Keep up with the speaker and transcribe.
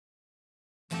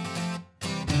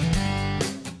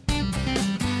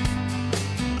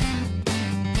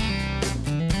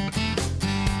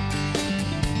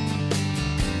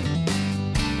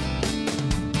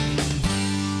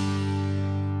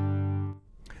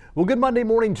Well, good Monday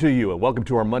morning to you, and welcome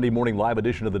to our Monday morning live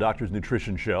edition of the Doctor's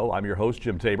Nutrition Show. I'm your host,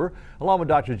 Jim Tabor, along with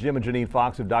Dr. Jim and Janine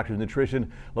Fox of Doctor's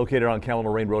Nutrition, located on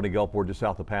Calendar Lane Road in Gulfport, just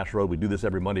south of Pass Road. We do this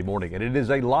every Monday morning, and it is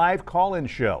a live call-in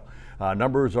show.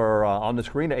 Numbers are on the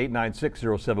screen at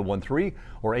 896-0713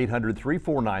 or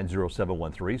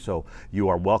 800-349-0713. So you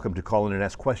are welcome to call in and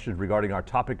ask questions regarding our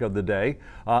topic of the day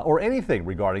or anything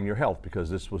regarding your health, because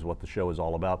this was what the show is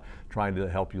all about, trying to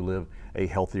help you live a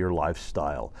healthier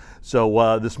lifestyle.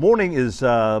 So this morning is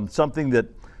something that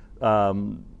a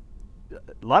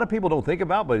lot of people don't think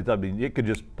about, but I mean, it could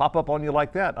just pop up on you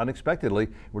like that unexpectedly.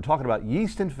 We're talking about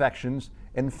yeast infections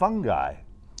and fungi.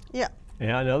 Yeah.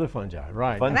 Yeah, another fungi,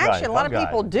 right. And actually, a lot of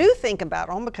people do think about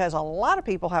them because a lot of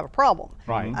people have a problem.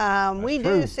 Right. We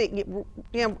do see,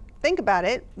 think about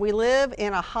it. We live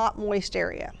in a hot, moist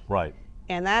area. Right.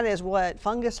 And that is what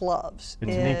fungus loves.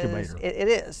 It's an incubator. It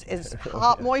is. It's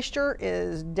hot moisture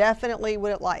is definitely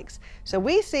what it likes. So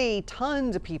we see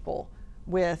tons of people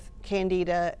with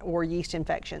candida or yeast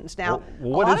infections. Now,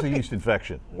 what is a yeast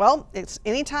infection? Well, it's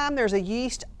anytime there's a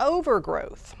yeast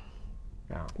overgrowth.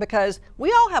 Yeah. Because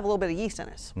we all have a little bit of yeast in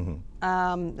us.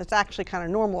 Mm-hmm. It's actually kind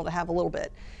of normal to have a little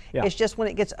bit. Yeah. It's just when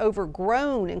it gets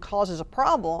overgrown and causes a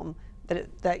problem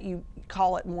that you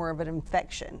call it more of an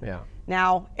infection. Yeah.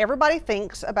 Now, everybody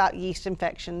thinks about yeast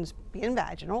infections being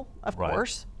vaginal, of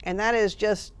course, and that's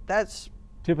Tip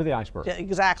of the iceberg.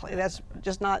 exactly. That's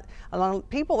just not, a lot of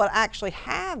people that actually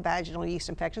have vaginal yeast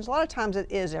infections, a lot of times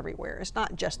it is everywhere. It's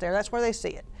not just there. That's where they see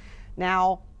it.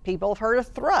 Now, people have heard of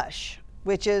thrush,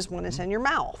 which is when it's in your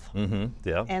mouth. Mm-hmm.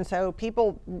 Yeah. And so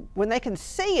people, when they can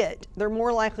see it, they're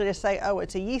more likely to say, oh,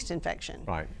 it's a yeast infection.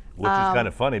 Right. Which is kind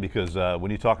of funny because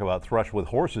when you talk about thrush with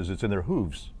horses, it's in their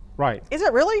hooves. Right. Is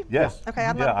it really? Yes. Okay,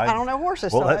 I don't know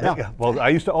horses. Well, so well, I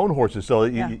used to own horses, so I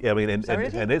mean, So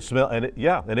did you? and it smell, and it,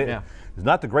 it's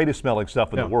not the greatest smelling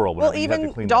stuff in the world. Well, You have to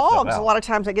even clean that stuff dogs, a out. lot of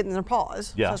times they get in their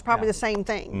paws. Yeah. So it's probably the same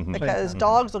thing Mm-hmm. because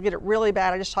dogs will get it really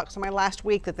bad. I just talked to somebody last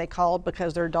week that they called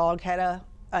because their dog had a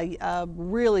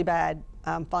really bad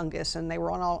fungus, and they were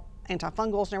on all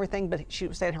antifungals and everything, but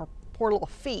she said her poor little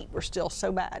feet were still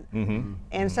so bad. Mm-hmm.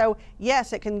 And so,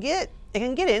 yes, it can get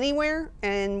anywhere.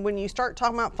 And when you start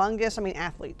talking about fungus, I mean,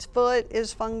 athlete's foot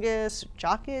is fungus,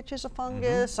 jock itch is a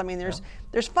fungus. I mean, there's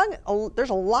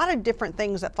a lot of different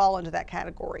things that fall into that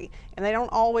category, and they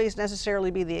don't always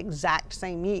necessarily be the exact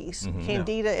same yeast.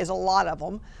 Candida is a lot of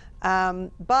them,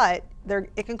 but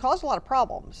it can cause a lot of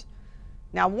problems.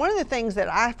 Now, one of the things that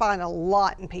I find a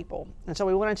lot in people, and so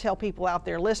we want to tell people out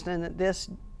there listening that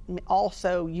this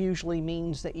also usually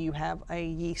means that you have a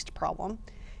yeast problem,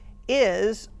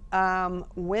 is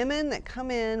women that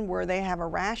come in where they have a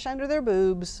rash under their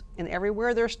boobs and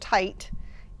everywhere there's tight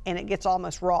and it gets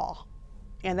almost raw,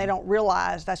 and they don't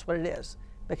realize that's what it is,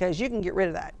 because you can get rid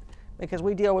of that, because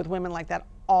we deal with women like that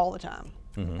all the time.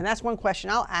 And that's one question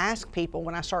I'll ask people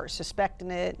when I start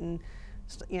suspecting it, and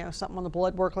something on the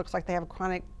blood work looks like they have a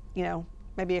chronic,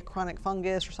 maybe a chronic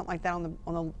fungus or something like that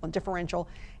on the differential,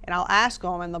 and I'll ask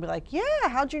them, and they'll be like, "Yeah,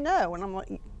 how'd you know?" And I'm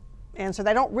like, and so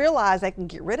they don't realize they can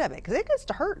get rid of it because it gets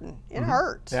to hurting. It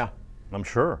hurts. Yeah, I'm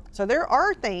sure. So there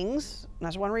are things, and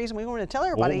that's one reason we wanted to tell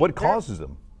everybody. Well, what causes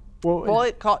them? Well,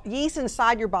 it called yeast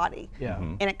inside your body. Yeah.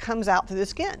 And it comes out through the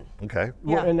skin. Okay.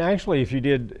 Well, Yeah. and actually, if you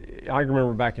did, I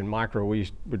remember back in micro,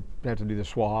 would have to do the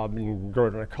swab and grow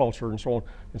it in a culture and so on.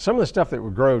 And some of the stuff that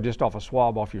would grow just off a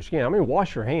swab off your skin, I mean,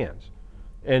 wash your hands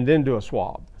and then do a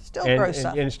swab. Still and, grows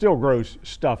stuff. And it still grows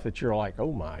stuff that you're like,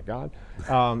 oh my God.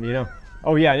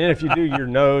 Oh yeah, and then if you do your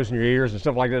nose and your ears and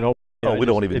stuff like that. We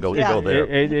don't even go there.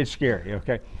 It's scary,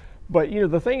 okay? But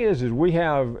the thing is we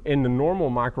have in the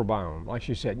normal microbiome, like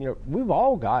you said, we've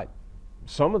all got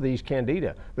some of these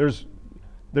candida.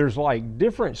 There's like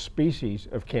different species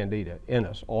of candida in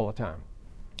us all the time.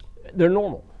 They're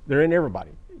normal. They're in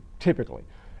everybody, typically.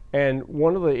 And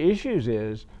one of the issues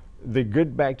is the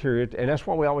good bacteria, and that's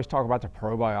why we always talk about the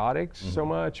probiotics so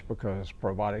much, because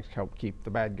probiotics help keep the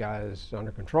bad guys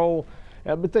under control.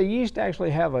 But the yeast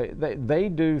actually have they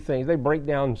do things, they break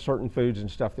down certain foods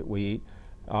and stuff that we eat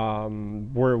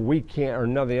where we can't, or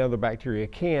none of the other bacteria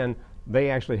can.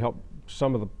 They actually help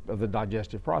some of the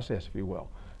digestive process, if you will.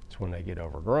 It's when they get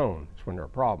overgrown. It's when they're a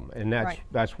problem, and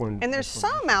that's when. And there's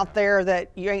some out there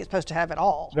that you ain't supposed to have at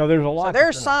all. No, there's a lot. So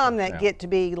there's some that get to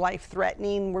be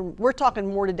life-threatening. We're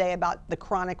talking more today about the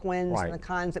chronic ones and the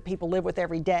kinds that people live with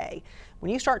every day.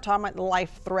 When you start talking about the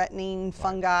life-threatening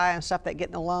fungi and stuff that get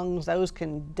in the lungs, those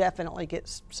can definitely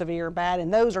get severe bad,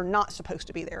 and those are not supposed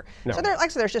to be there. No. So like I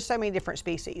said, there's just so many different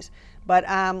species. But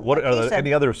what like are there said,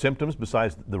 any other symptoms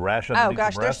besides the rash underneath oh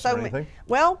gosh, the there's breasts so or many. anything?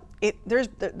 Well,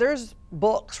 there's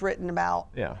books written about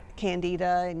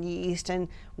candida and yeast, and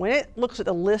when it looks at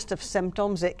the list of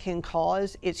symptoms it can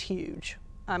cause, it's huge.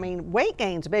 I mean, weight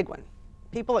gain's a big one.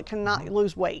 People that cannot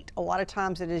lose weight, a lot of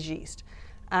times it is yeast.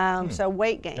 So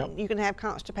weight gain, you can have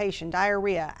constipation,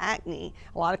 diarrhea, acne.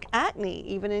 A lot of acne,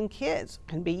 even in kids,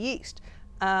 can be yeast.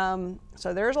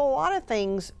 So there's a lot of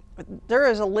things. There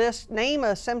is a list, name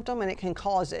a symptom and it can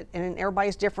cause it, and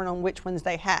everybody's different on which ones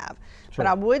they have. Sure. But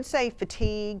I would say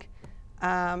fatigue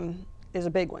is a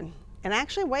big one. And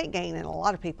actually weight gain in a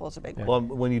lot of people is a big one. Well,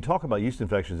 when you talk about yeast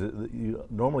infections, you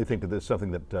normally think that there's something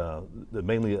that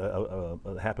mainly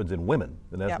happens in women,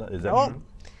 and that's not, is that true?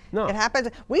 No. It happens.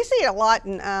 We see it a lot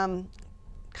in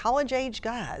college-age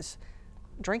guys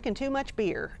drinking too much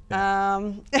beer.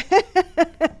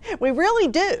 We really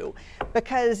do,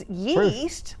 because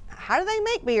yeast, how do they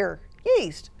make beer?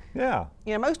 Yeast. Yeah.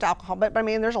 You know, most alcohol, but I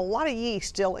mean, there's a lot of yeast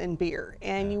still in beer,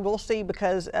 and you will see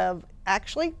because of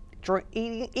actually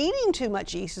eating too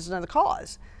much yeast is another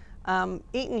cause.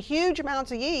 Eating huge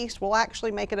amounts of yeast will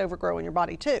actually make it overgrow in your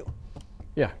body too.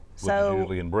 Yeah. So which is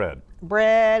usually in bread.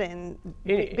 Bread and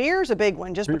beer's a big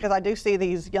one, just because I do see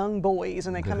these young boys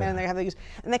and they come in and they have these,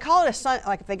 and they call it a sun,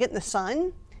 like if they get in the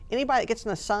sun, anybody that gets in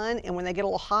the sun and when they get a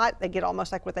little hot, they get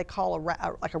almost like what they call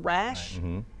like a rash.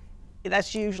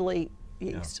 That's usually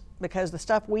yeast, because the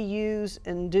stuff we use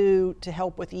and do to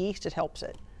help with yeast, it helps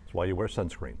it. That's why you wear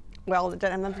sunscreen. Well, it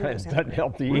doesn't have nothing to do with It doesn't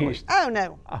help the yeast. Oh,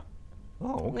 no.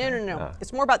 Oh, okay. No.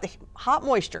 It's more about the hot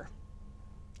moisture.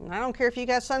 And I don't care if you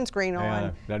got sunscreen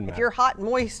on. doesn't If matter. you're hot and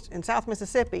moist in South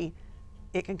Mississippi,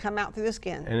 it can come out through the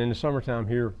skin. And in the summertime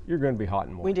here, you're going to be hot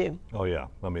and moist. We do. Oh yeah,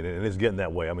 I mean, and it's getting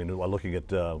that way. I mean, looking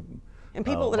at And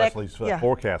people that Leslie's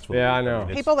forecast for Yeah, I know.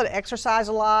 people that exercise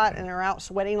a lot and are out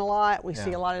sweating a lot, we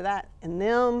see a lot of that in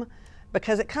them,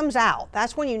 because it comes out.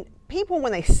 That's when people,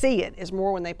 when they see it, is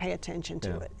more when they pay attention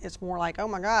to it. It's more like, oh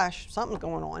my gosh, something's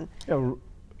going on. You know,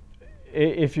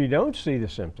 if you don't see the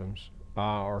symptoms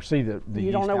or see the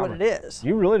You don't yeast know what outbreak, it is.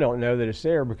 You really don't know that it's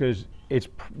there, because it's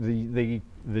the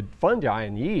fungi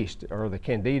and yeast, or the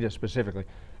candida specifically,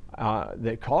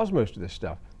 that cause most of this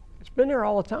stuff. It's been there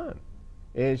all the time.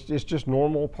 It's just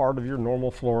normal part of your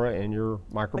normal flora and your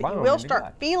microbiome. But you will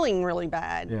start feeling really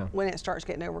bad Yeah. when it starts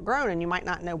getting overgrown, and you might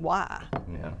not know why.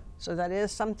 Yeah. So that is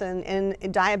something, and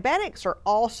diabetics are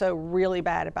also really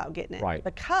bad about getting it, Right.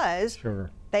 because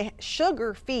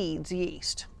sugar feeds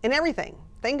yeast in everything.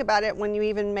 Think about it, when you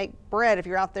even make bread, if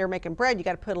you're out there making bread, you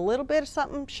got to put a little bit of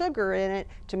something, sugar in it,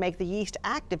 to make the yeast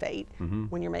activate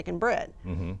when you're making bread.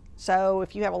 So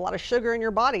if you have a lot of sugar in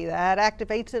your body, that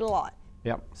activates it a lot.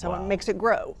 Yep. So it makes it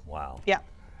grow. Wow. Yeah.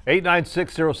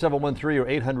 896-0713 or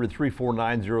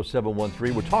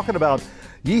 800-349-0713. We're talking about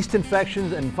yeast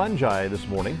infections and fungi this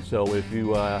morning. So if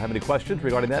you have any questions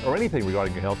regarding that or anything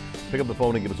regarding your health, pick up the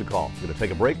phone and give us a call. We're going to take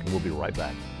a break and we'll be right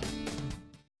back.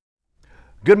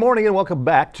 Good morning and welcome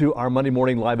back to our Monday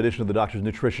morning live edition of the Doctor's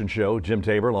Nutrition Show. Jim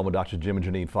Tabor along with Dr. Jim and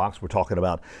Janine Fox. We're talking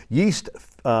about yeast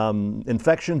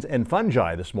infections and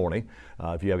fungi this morning.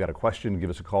 If you have got a question, give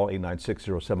us a call,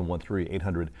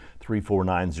 896-0713,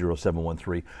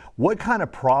 800-349-0713. What kind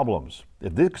of problems,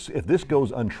 if this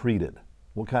goes untreated,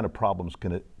 what kind of problems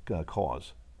can it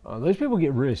cause? Those people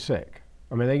get really sick.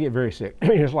 I mean, they get very sick.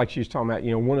 It's like she's talking about,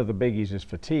 one of the biggies is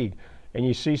fatigue. And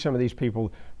you see some of these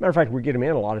people, matter of fact, we get them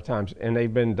in a lot of times, and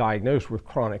they've been diagnosed with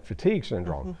chronic fatigue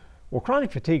syndrome. Well,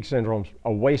 chronic fatigue syndrome's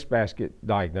a wastebasket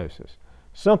diagnosis.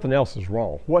 Something else is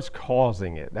wrong. What's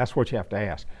causing it? That's what you have to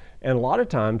ask. And a lot of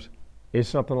times, it's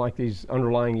something like these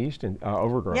underlying yeast and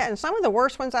overgrowth. Yeah, and some of the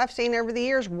worst ones I've seen over the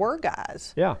years were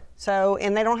guys. Yeah. So,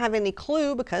 and they don't have any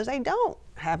clue, because they don't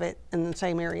have it in the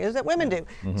same areas that women do.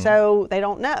 So they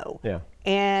don't know. Yeah.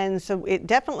 And so it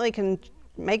definitely can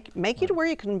make you to where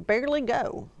you can barely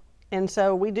go. And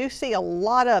so we do see a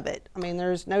lot of it. I mean,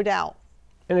 there's no doubt.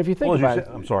 And if you think about it,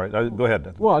 I'm sorry, go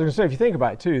ahead. Well, I was going to say, if you think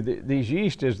about it too, these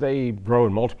yeast, as they grow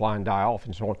and multiply and die off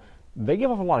and so on, they give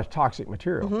off a lot of toxic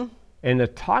material. And the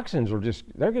toxins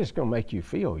they're just going to make you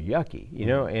feel yucky,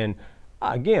 and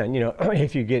again,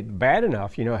 if you get bad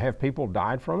enough, have people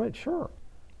died from it? Sure.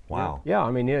 Wow. Yeah,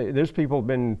 I mean, there's people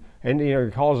been, and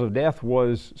the cause of death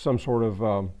was some sort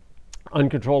of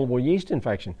uncontrollable yeast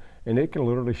infection, and it can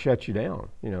literally shut you down,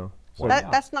 So,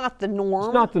 That's not the norm.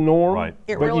 It's not the norm, Right.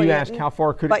 It but really you ask isn't. how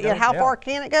far could it But go? yet, how far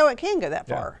can it go? It can go that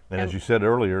far. And as you said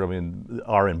earlier, I mean,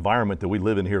 our environment that we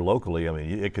live in here locally, I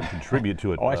mean, it could contribute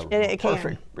to it. It can.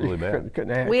 Perfect. Really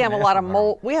bad. We have a lot of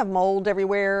mold. We have mold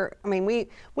everywhere. I mean, we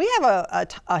have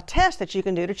a test that you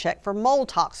can do to check for mold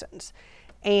toxins,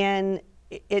 and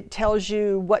it tells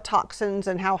you what toxins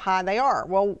and how high they are.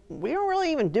 Well, we don't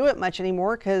really even do it much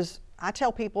anymore, because I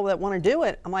tell people that want to do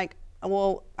it, I'm like,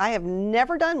 well, I have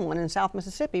never done one in South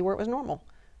Mississippi where it was normal.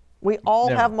 We all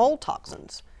Never. have mold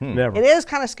toxins. Never. It is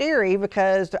kind of scary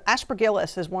because the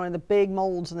aspergillus is one of the big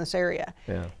molds in this area.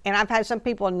 Yeah. And I've had some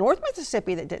people in North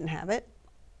Mississippi that didn't have it,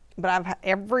 but I've had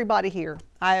everybody here.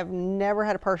 I have never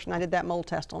had a person I did that mold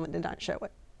test on that did not show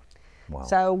it. Wow.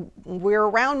 So we're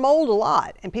around mold a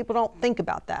lot, and people don't think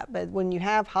about that. But when you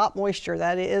have hot moisture,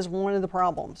 that is one of the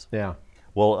problems. Yeah.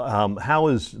 Well, how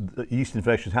is the yeast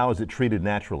infections, how is it treated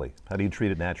naturally? How do you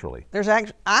treat it naturally? There's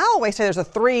actually, I always say there's a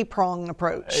three-pronged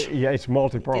approach. Yeah, it's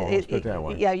multi-pronged, let's put it that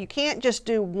way. Yeah, you can't just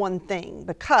do one thing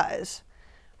because,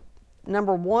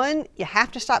 number one, you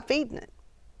have to stop feeding it.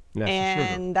 That's the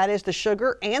And sugar. that is the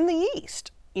sugar and the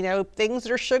yeast. You know, things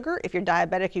that are sugar, if you're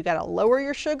diabetic, you got to lower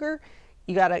your sugar.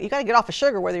 You got to get off of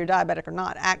sugar whether you're diabetic or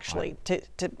not, actually, to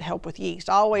help with yeast.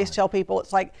 I always tell people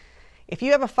it's like if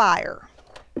you have a fire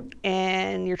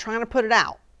and you're trying to put it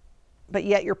out, but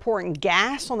yet you're pouring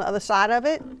gas on the other side of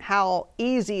it, how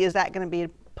easy is that going to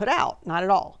be put out? Not at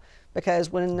all. Because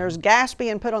when there's gas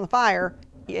being put on the fire,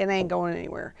 it ain't going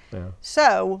anywhere. Yeah.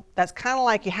 So that's kind of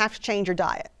like you have to change your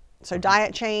diet. So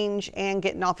diet change and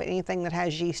getting off of anything that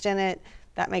has yeast in it,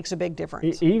 that makes a big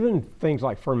difference. Even things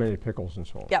like fermented pickles and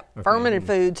so on. Yep, Okay. fermented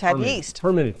foods have yeast.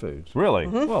 Fermented foods. Really?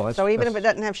 Well, that's, So even if that's- it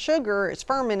doesn't have sugar, it's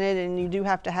fermented, and you do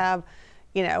have to have,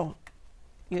 you know,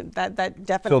 that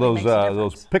definitely So those makes a difference.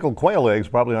 those pickled quail eggs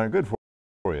probably aren't good for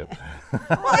you.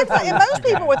 Well, and most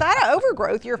people without an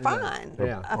overgrowth, you're fine.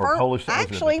 Yeah. Or Polish,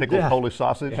 actually, pickled Polish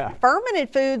sausage. Yeah.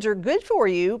 fermented foods are good for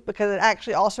you because it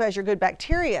actually also has your good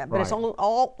bacteria, but it's Right.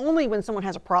 only when someone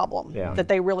has a problem Yeah. that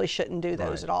they really shouldn't do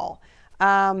those Right. at all.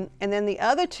 And then the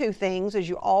other two things is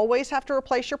you always have to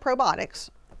replace your probiotics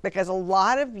because a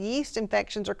lot of yeast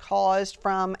infections are caused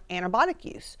from antibiotic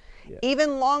use. Yeah.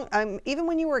 Even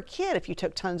when you were a kid, if you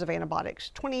took tons of antibiotics,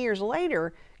 20 years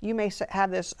later, you may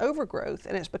have this overgrowth,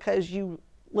 and it's because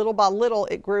little by little,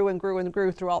 it grew and grew and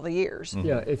grew through all the years.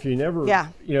 Yeah, if you never, Yeah.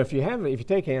 you know, if you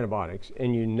take antibiotics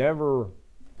and you never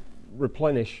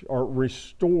replenish or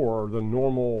restore the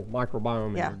normal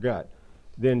microbiome Yeah. in your gut,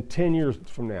 then 10 years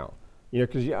from now, you know,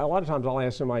 because a lot of times I'll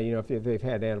ask somebody, you know, if they've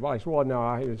had antibiotics. Well,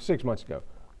 no, it was 6 months ago.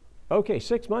 Okay,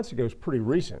 6 months ago is pretty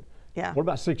recent. Yeah. What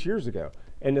about 6 years ago?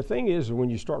 And the thing is, when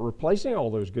you start replacing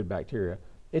all those good bacteria,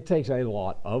 it takes a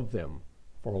lot of them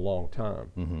for a long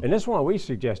time. And that's why we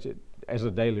suggest it as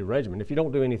a daily regimen. If you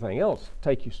don't do anything else,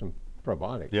 take you some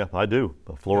probiotics. Yeah, I do.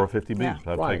 The Flora 50B. Yeah.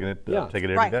 I've Right. taken it. Yeah. Take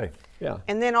it every Right. day. Yeah.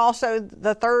 And then also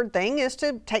the third thing is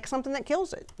to take something that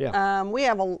kills it. Yeah. We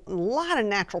have a lot of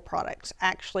natural products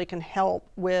actually can help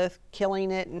with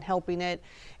killing it and helping it.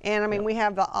 And I mean, we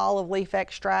have the olive leaf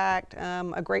extract,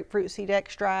 a grapefruit seed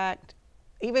extract,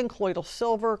 even colloidal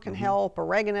silver can help,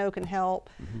 oregano can help.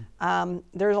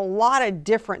 There's a lot of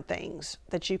different things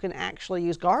that you can actually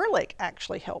use. Garlic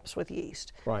actually helps with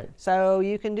yeast. Right. So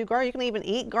you can do garlic, you can even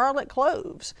eat garlic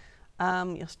cloves.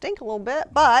 You'll stink a little bit,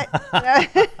 but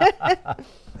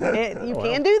you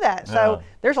can do that. So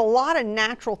there's a lot of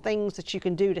natural things that you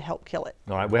can do to help kill it.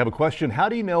 All right, we have a question. How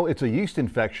do you know it's a yeast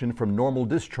infection from normal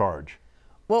discharge?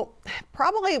 Well,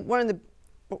 probably one of the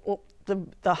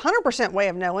 100% way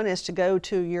of knowing is to go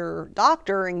to your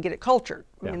doctor and get it cultured.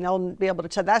 I mean, they'll be able to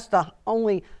tell. That's the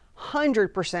only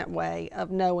 100% way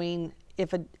of knowing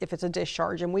if it's a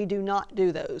discharge, and we do not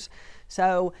do those.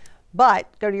 So, but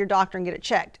go to your doctor and get it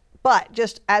checked. But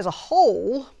just as a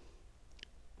whole,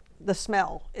 the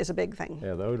smell is a big thing.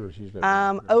 Yeah, the odor is usually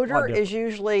Odor is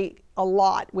usually a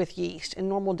lot with yeast, and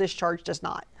normal discharge does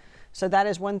not. So that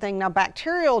is one thing. Now,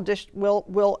 bacterial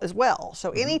will as well.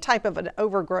 So any type of an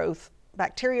overgrowth,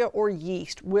 bacteria or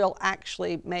yeast, will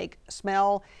actually make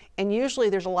smell, and usually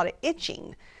there's a lot of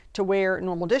itching to where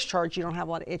normal discharge you don't have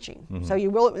a lot of itching. So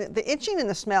the itching and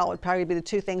the smell would probably be the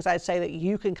two things I'd say that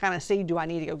you can kind of see, do I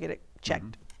need to go get it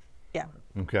checked? Yeah.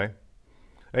 Okay.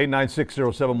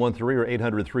 8960713 or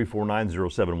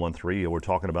 800-349-0713. We're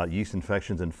talking about yeast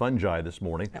infections and fungi this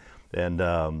morning, and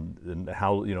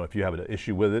how, you know, if you have an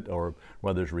issue with it, or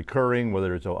whether it's recurring,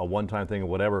 whether it's a one-time thing or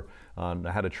whatever,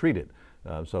 how to treat it,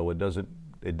 so it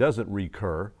doesn't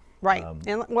recur. Right.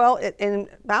 And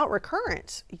about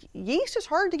recurrence, yeast is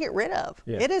hard to get rid of.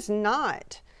 Yeah. It is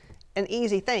not an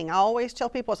easy thing. I always tell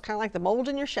people it's kind of like the mold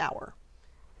in your shower.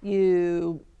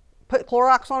 You put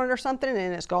Clorox on it or something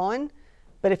and it's gone.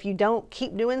 But if you don't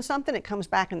keep doing something, it comes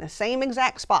back in the same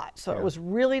exact spot. So it was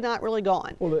really not really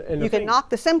gone. Well, and the you can thing-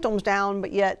 knock the symptoms down,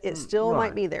 but yet it still might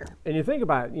Right. be there. And you think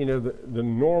about, you know, the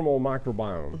normal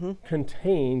microbiome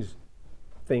contains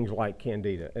things like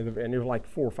Candida, and there's like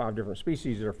 4 or 5 different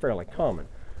species that are fairly common,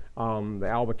 the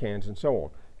albicans and so on.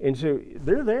 And so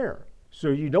they're there. So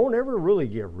you don't ever really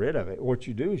get rid of it. What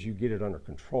you do is you get it under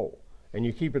control. and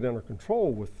you keep it under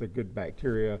control with the good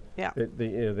bacteria Yeah.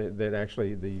 that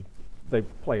actually they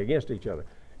play against each other.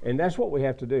 And that's what we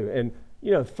have to do. And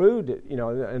food,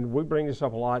 and we bring this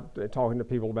up a lot talking to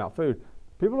people about food.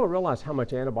 People don't realize how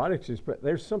much antibiotics is, but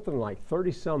there's something like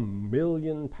 30-some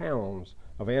million pounds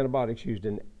of antibiotics used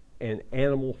in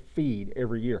animal feed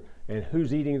every year. And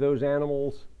who's eating those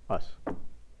animals? Us.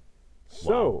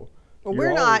 So. Well,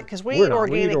 we're not, because we eat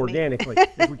organic meat. Organically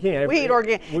if we can. We eat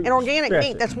organic. And organic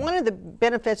meat, that's one of the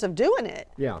benefits of doing it.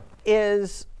 Yeah.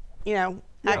 Is,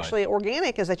 actually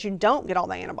organic is that you don't get all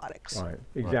the antibiotics. Right,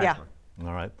 exactly. Yeah.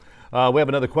 All right. We have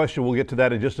another question. We'll get to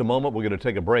that in just a moment. We're going to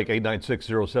take a break.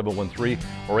 896-0713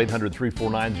 or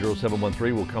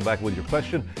 800-349-0713. We'll come back with your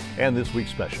question and this week's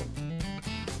special.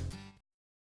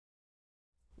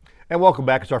 And welcome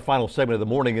back. It's our final segment of the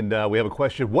morning, and we have a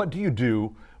question. What do you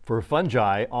do for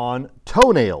fungi on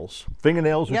toenails,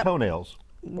 fingernails or toenails?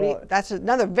 That's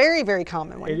another very, very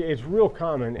common one. It's real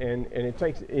common, and it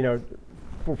takes,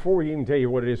 before we even tell you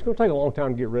what it is, it's going to take a long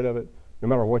time to get rid of it, no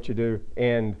matter what you do.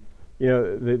 And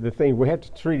the thing, we have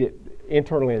to treat it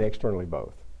internally and externally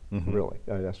both. Really.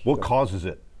 What causes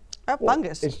it?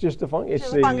 Fungus. It's just a fungus.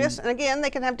 It's a fungus, and again, they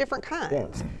can have different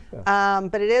kinds. Yeah.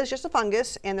 But it is just a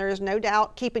fungus, and there is no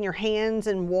doubt keeping your hands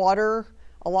in water.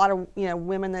 A lot of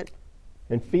women that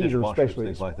and feet are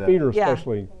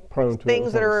especially prone to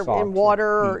things that are in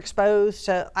water or exposed.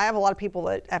 So I have a lot of people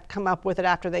that have come up with it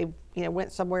after they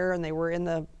went somewhere and they were in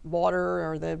the water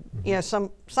or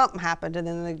something happened and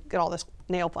then they get all this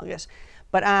nail fungus.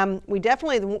 But we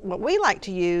definitely, what we like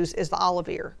to use is the olive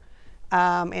ear.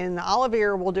 And the olive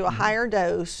ear will do a higher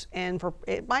dose, and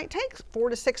it might take 4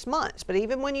 to 6 months. But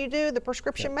even when you do the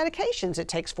prescription medications, it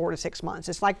takes 4 to 6 months.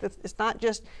 It's like it's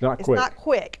not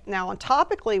quick. Now, on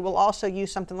topically, we'll also use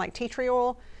something like tea tree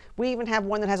oil. We even have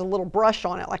one that has a little brush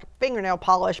on it, like a fingernail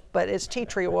polish, but it's tea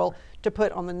tree oil to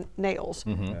put on the nails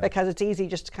because it's easy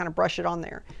just to kind of brush it on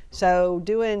there. So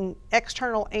doing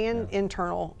external and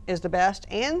internal is the best,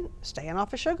 and staying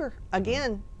off of sugar.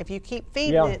 Again, if you keep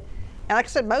feeding it. And like I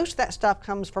said, most of that stuff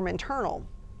comes from internal.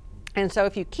 And so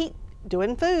if you keep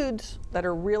doing foods that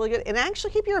are really good, and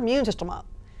actually keep your immune system up.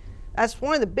 That's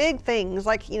one of the big things,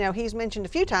 like he's mentioned a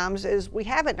few times, is we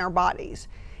have it in our bodies.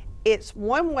 It's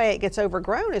one way it gets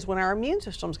overgrown is when our immune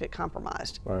systems get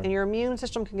compromised. Right. And your immune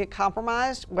system can get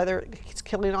compromised, whether it's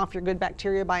killing off your good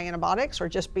bacteria by antibiotics or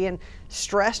just being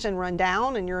stressed and run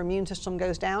down and your immune system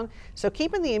goes down. So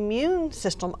keeping the immune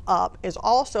system up is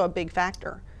also a big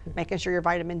factor. Making sure your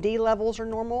vitamin D levels are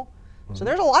normal. So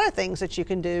there's a lot of things that you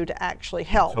can do to actually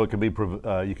help. So it can be,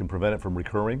 you can prevent it from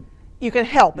recurring? You can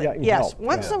help it, yes.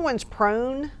 Once someone's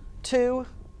prone to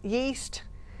yeast,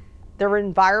 their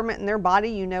environment in their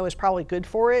body is probably good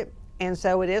for it. And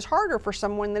so it is harder for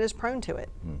someone that is prone to it.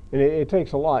 And it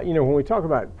takes a lot. When we talk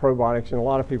about probiotics, and a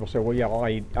lot of people say, well, yeah,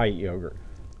 I eat yogurt.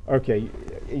 Okay,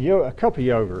 a cup of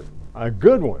yogurt, a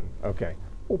good one, okay.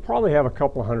 We'll probably have a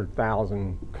couple of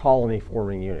 100,000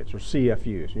 colony-forming units, or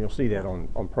CFUs, and you'll see that on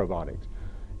probiotics.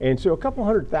 And so a couple of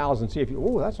 100,000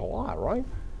 CFUs, that's a lot, right?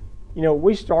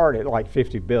 We start at like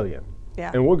 50 billion,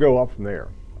 and we'll go up from there.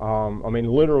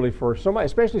 Literally for somebody,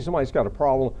 especially somebody that's got a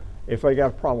problem, if they got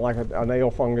a problem like a nail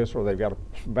fungus or they've got a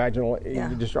vaginal,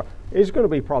 it's going to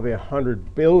be probably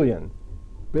 100 billion.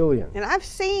 And I've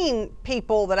seen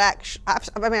people that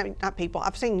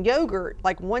I've seen yogurt,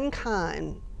 like one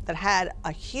kind, that had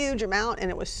a huge amount, and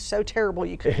it was so terrible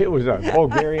you couldn't. It was a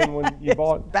Bulgarian one you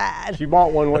bought? Bad. She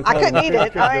bought one time. I couldn't eat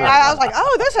it. I was like,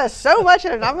 oh, this has so much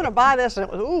in it. I'm going to buy this. And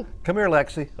it was, ooh. Come here,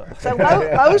 Lexi. So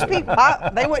most people,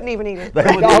 they wouldn't even eat it.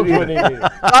 Dogs wouldn't eat it.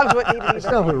 Dogs wouldn't eat it either.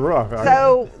 That was rough.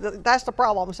 So that's the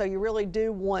problem. So you really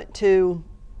do want to,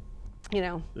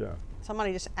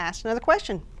 somebody just asked another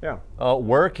question. Yeah.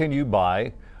 Where can you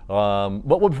buy?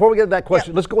 But before we get to that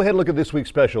question, let's go ahead and look at this week's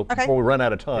special before we run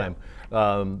out of time.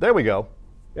 There we go.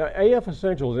 AF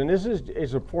Essentials, and this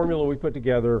is a formula we put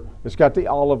together. It's got the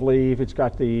olive leaf, it's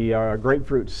got the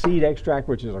grapefruit seed extract,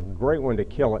 which is a great one to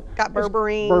kill it. Got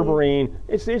berberine. Berberine.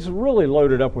 It's really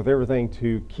loaded up with everything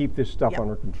to keep this stuff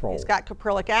under control. It's got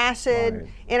caprylic acid,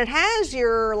 and it has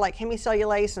your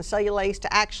hemicellulase and cellulase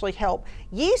to actually help.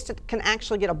 Yeast can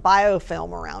actually get a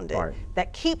biofilm around it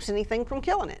that keeps anything from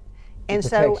killing it. And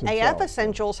so AF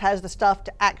Essentials has the stuff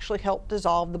to actually help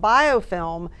dissolve the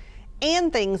biofilm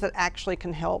and things that actually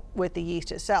can help with the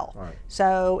yeast itself.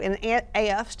 So, and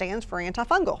AF stands for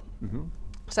antifungal.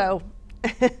 So,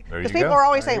 because people are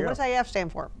always saying, what does AF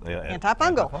stand for?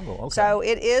 Antifungal. Okay. So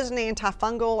it is an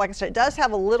antifungal. Like I said, it does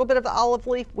have a little bit of the olive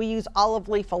leaf. We use olive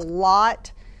leaf a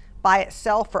lot by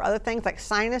itself for other things like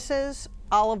sinuses.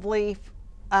 Olive leaf,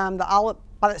 the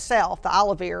by itself, the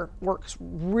aloe vera works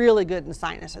really good in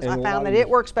sinuses. And I found that it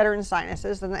works better in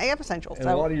sinuses than the AF Essentials. And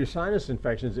a lot of your sinus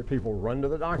infections that people run to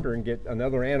the doctor and get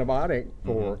another antibiotic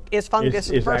for is fungus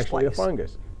in the first actually place. a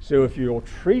fungus. So if you'll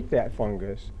treat that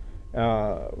fungus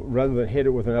rather than hit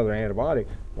it with another antibiotic,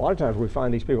 a lot of times we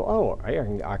find these people, oh,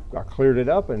 I cleared it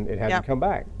up and it hasn't come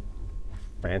back.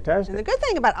 Fantastic. And the good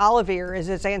thing about aloe vera is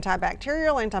it's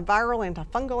antibacterial, antiviral,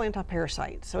 antifungal,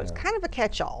 antiparasite. So it's kind of a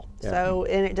catch-all. So,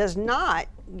 and it does not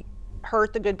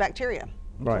hurt the good bacteria.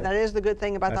 Right. So that is the good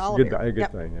thing about the aloe vera. A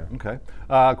good thing, yeah.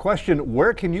 Okay. Question,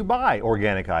 where can you buy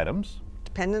organic items?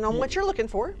 Depending on what you're looking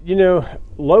for. You know,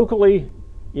 locally,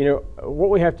 you know,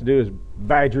 what we have to do is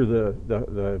badger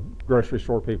the grocery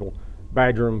store people.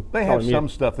 Badger them. They have some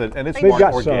stuff that, and it's they've more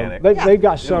got organic. Some. They've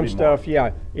got It'll some be stuff,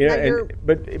 more.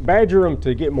 but badger them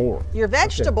to get more. Your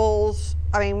vegetables,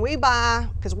 I mean, we buy,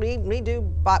 because we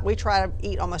try to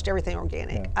eat almost everything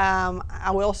organic.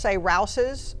 I will say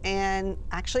Rouse's and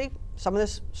actually some of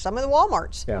the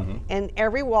Walmarts. Yeah. And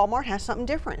every Walmart has something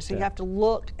different. So you have to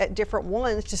look at different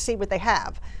ones to see what they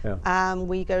have. Yeah.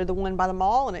 We go to the one by the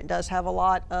mall and it does have a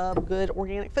lot of good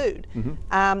organic food.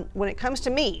 When it comes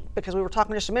to meat, because we were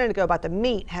talking just a minute ago about the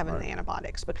meat having the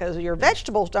antibiotics, because your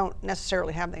vegetables don't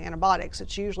necessarily have the antibiotics,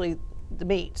 it's usually the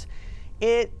meats.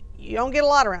 You don't get a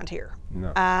lot around here.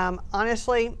 No.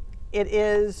 Honestly, it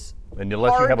is And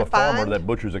unless you hard have a to farmer find. that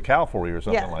butchers a cow for you or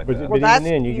something like that. But even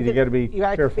then, you got to be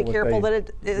careful. that it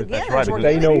again, That's it's right, because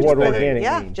organic. they know what Just organic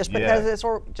because- means. just because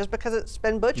just because it's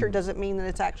been butchered doesn't mean that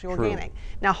it's actually True. organic.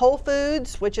 Now, Whole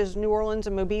Foods, which is New Orleans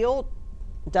and Mobile,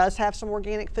 does have some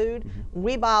organic food.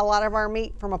 We buy a lot of our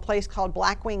meat from a place called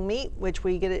Black Wing Meat, which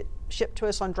we get it shipped to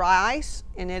us on dry ice,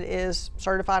 and it is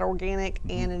certified organic,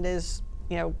 and it is,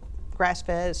 grass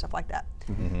fed, stuff like that.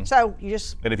 So you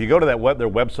just And if you go to their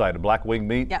website, Black Wing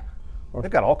Meat,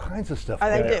 they've got all kinds of stuff. Oh,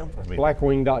 they there. do. I mean,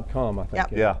 Blackwing.com, I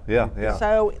think. Yep. yeah.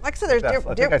 So, like I said, there's I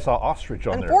different. think I saw ostrich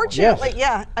on there. Unfortunately,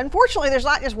 Yes. Unfortunately, there's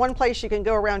not just one place you can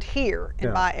go around here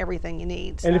and buy everything you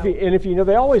need. So. And if you know,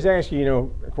 they always ask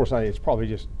you, of course, it's probably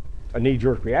just a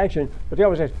knee-jerk reaction, but they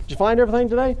always ask, did you find everything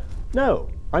today? No.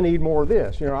 I need more of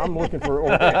this. I'm looking for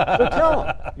organic. So tell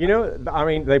them. I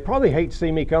mean, they probably hate to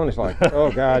see me coming. It's like, oh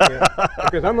God,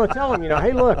 because I'm going to tell them,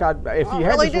 hey, look, if you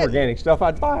had this organic stuff,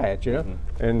 I'd buy it.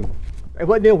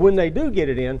 But then when they do get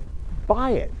it in,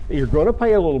 buy it. You're going to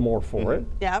pay a little more for it.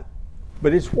 Yeah.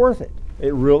 But it's worth it.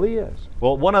 It really is.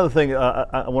 Well, one other thing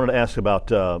I wanted to ask about,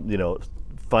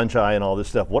 fungi and all this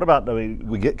stuff. What about?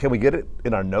 Can we get it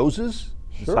in our noses?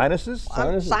 Sure. Sinuses?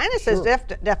 Sinuses, sure.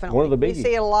 Definitely. One of the We biggies.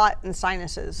 see it a lot in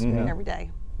sinuses every day.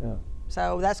 Yeah.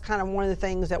 So that's kind of one of the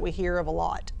things that we hear of a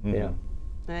lot. Yeah.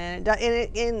 And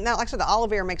now, like I said, the aloe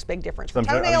vera makes a big difference. For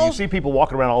Sometimes, toenails, you see people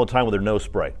walking around all the time with their nose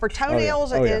spray. for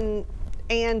toenails Oh, yeah.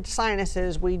 and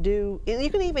sinuses, we do, and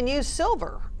you can even use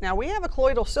silver. Now, we have a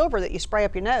colloidal silver that you spray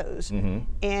up your nose, and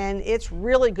it's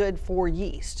really good for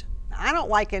yeast. Now, I don't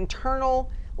like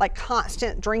internal, like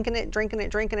constant drinking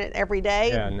it every day,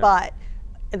 Yeah, no. but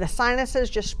the sinuses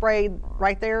just sprayed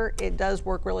right there, it does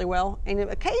work really well. And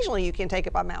occasionally you can take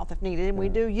it by mouth if needed, and we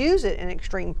do use it in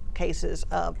extreme cases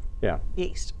of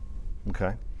yeast.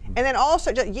 Okay. And then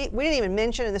also, we didn't even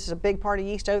mention, and this is a big part of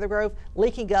yeast overgrowth,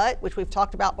 leaky gut, which we've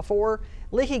talked about before.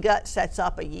 Leaky gut sets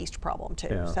up a yeast problem too.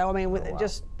 Yeah. So I mean,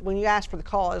 just when you asked for the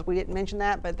cause, we didn't mention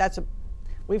that, but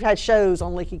we've had shows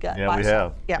on leaky gut. Yeah, we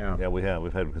have. Yeah. We have.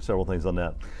 We've had several things on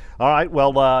that. All right.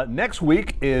 Well, next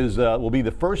week will be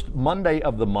the first Monday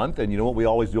of the month, and you know what we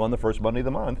always do on the first Monday of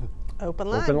the month? Open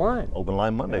line. Open line. Open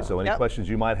Line Monday. Yeah. So any Yep. questions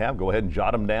you might have, go ahead and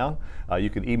jot them down.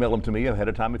 You can email them to me ahead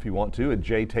of time if you want to at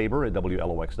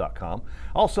jtabor@wlox.com.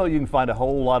 Also, you can find a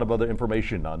whole lot of other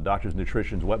information on Doctors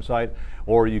Nutrition's website,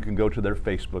 or you can go to their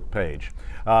Facebook page.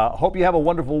 Hope you have a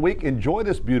wonderful week. Enjoy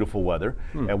this beautiful weather,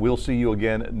 and we'll see you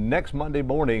again next Monday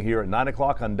morning here at 9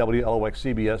 o'clock on WLOX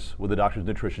CBS with the Doctors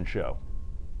Nutrition Show.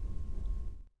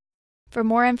 For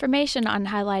more information on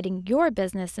highlighting your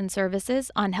business and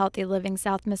services on Healthy Living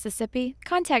South Mississippi,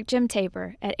 contact Jim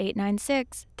Tabor at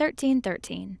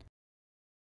 896-1313.